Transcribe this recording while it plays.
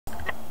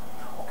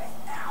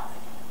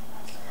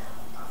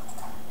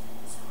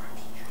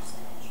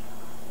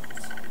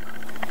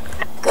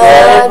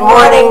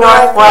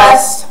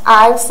Northwest.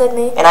 I'm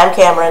Sydney. And I'm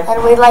Cameron.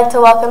 And we'd like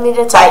to welcome you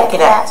to Titan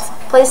Connect.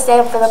 Please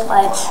stand for the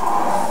pledge.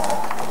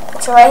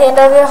 Put your right hand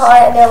over your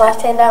heart and your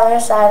left hand down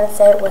your side and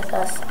say it with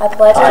us. I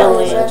pledge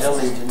allegiance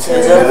to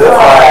the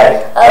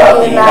flag of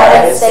the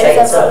United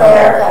States of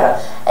America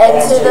and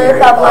to the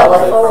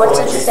republic for which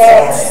it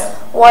stands,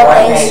 one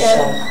nation,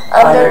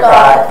 under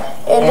God,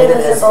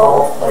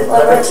 indivisible, with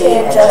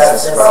liberty and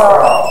justice for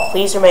all.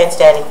 Please remain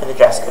standing for the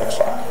dress code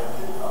check.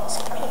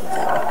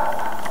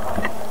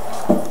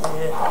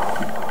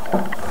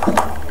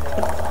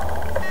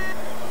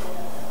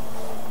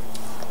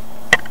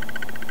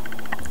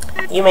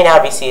 You may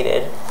now be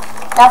seated.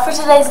 Now for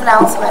today's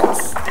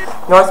announcements.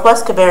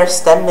 Northwest Cabarrus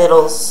STEM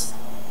Middle's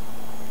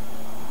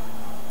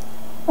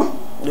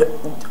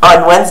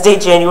on Wednesday,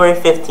 January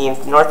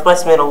 15th,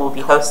 Northwest Middle will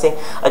be hosting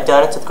a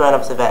Donuts with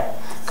Grown-Ups event.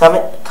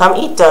 Come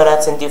eat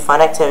donuts and do fun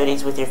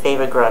activities with your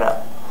favorite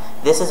grown-up.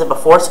 This is a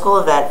before-school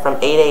event from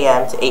 8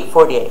 a.m. to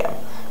 8:40 a.m.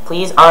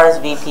 Please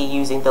RSVP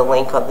using the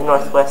link on the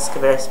Northwest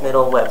Cabarrus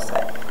Middle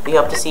website. We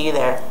hope to see you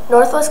there.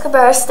 Northwest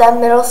Cabarrus STEM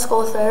Middle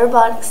School 3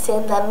 robotics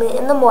team that meet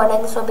in the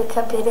mornings will be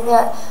competing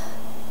at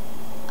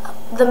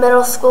the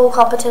middle school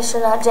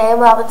competition at J.M.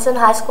 Robinson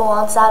High School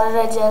on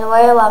Saturday,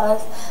 January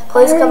 11th.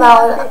 Please come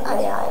out.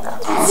 Yeah, I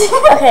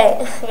know.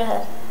 Okay, go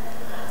ahead.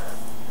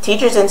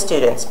 Teachers and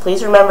students,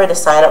 please remember to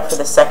sign up for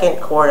the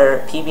second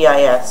quarter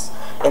PBIS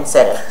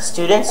incentive.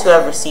 Students who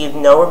have received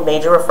no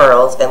major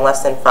referrals and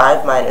less than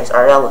 5 minors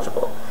are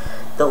eligible.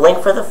 The link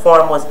for the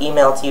form was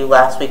emailed to you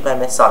last week by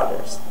Ms.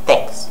 Saunders.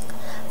 Thanks.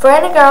 For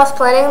any girls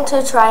planning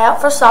to try out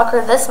for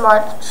soccer this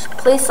March,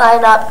 please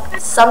sign up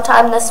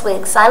sometime this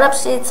week. Sign-up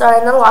sheets are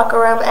in the locker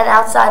room and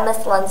outside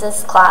Ms.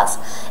 Lenz's class.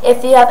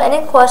 If you have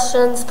any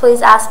questions,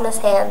 please ask Ms.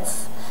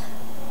 Hands.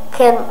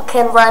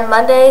 Can run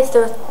Monday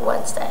through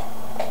Wednesday.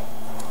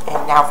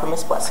 And now for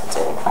Ms.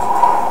 Blessington.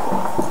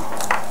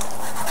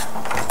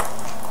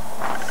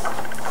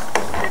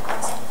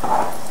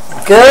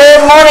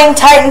 Good morning,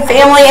 Titan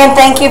family, and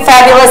thank you,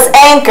 fabulous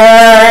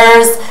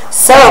anchors.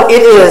 So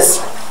it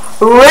is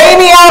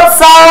rainy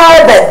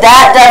outside, but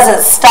that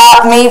doesn't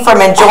stop me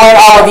from enjoying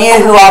all of you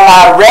who are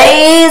my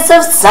rays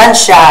of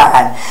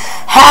sunshine.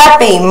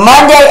 Happy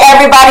Monday,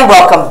 everybody.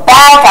 Welcome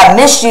back. I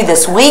missed you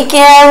this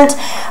weekend.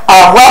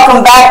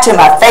 Welcome back to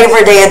my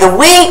favorite day of the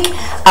week.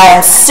 I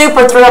am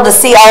super thrilled to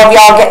see all of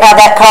y'all getting out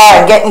of that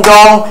car and getting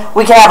going.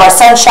 We can have our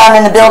sunshine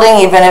in the building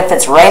even if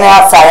it's raining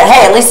outside. And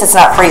hey, at least it's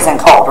not freezing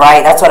cold,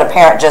 right? That's what a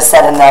parent just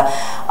said in the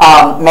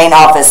main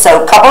office. So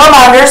a couple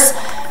reminders.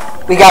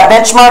 We got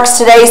benchmarks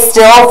today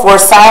still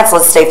for science.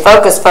 Let's stay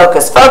focused,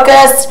 focused,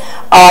 focused.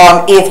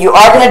 If you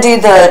are going to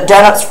do the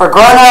donuts for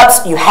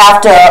grown-ups, you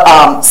have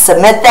to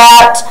submit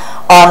that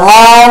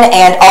online.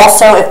 And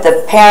also if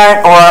the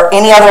parent or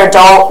any other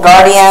adult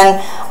guardian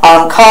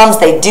comes,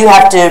 they do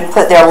have to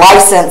put their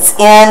license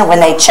in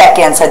when they check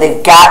in. So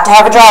they've got to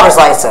have a driver's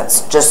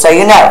license, just so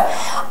you know.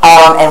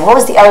 And what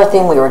was the other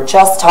thing we were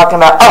just talking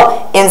about?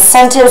 Oh,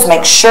 incentives.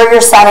 Make sure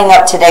you're signing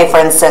up today for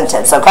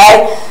incentives,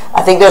 okay?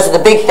 I think those are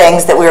the big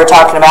things that we were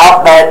talking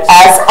about. But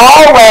as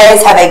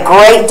always, have a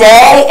great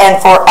day and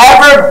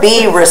forever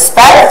be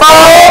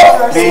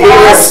respectful, be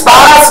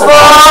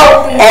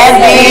responsible, and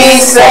be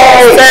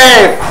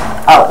safe.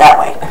 Oh, that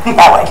way,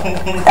 that way,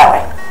 that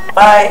way.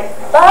 Bye.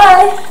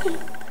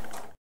 Bye.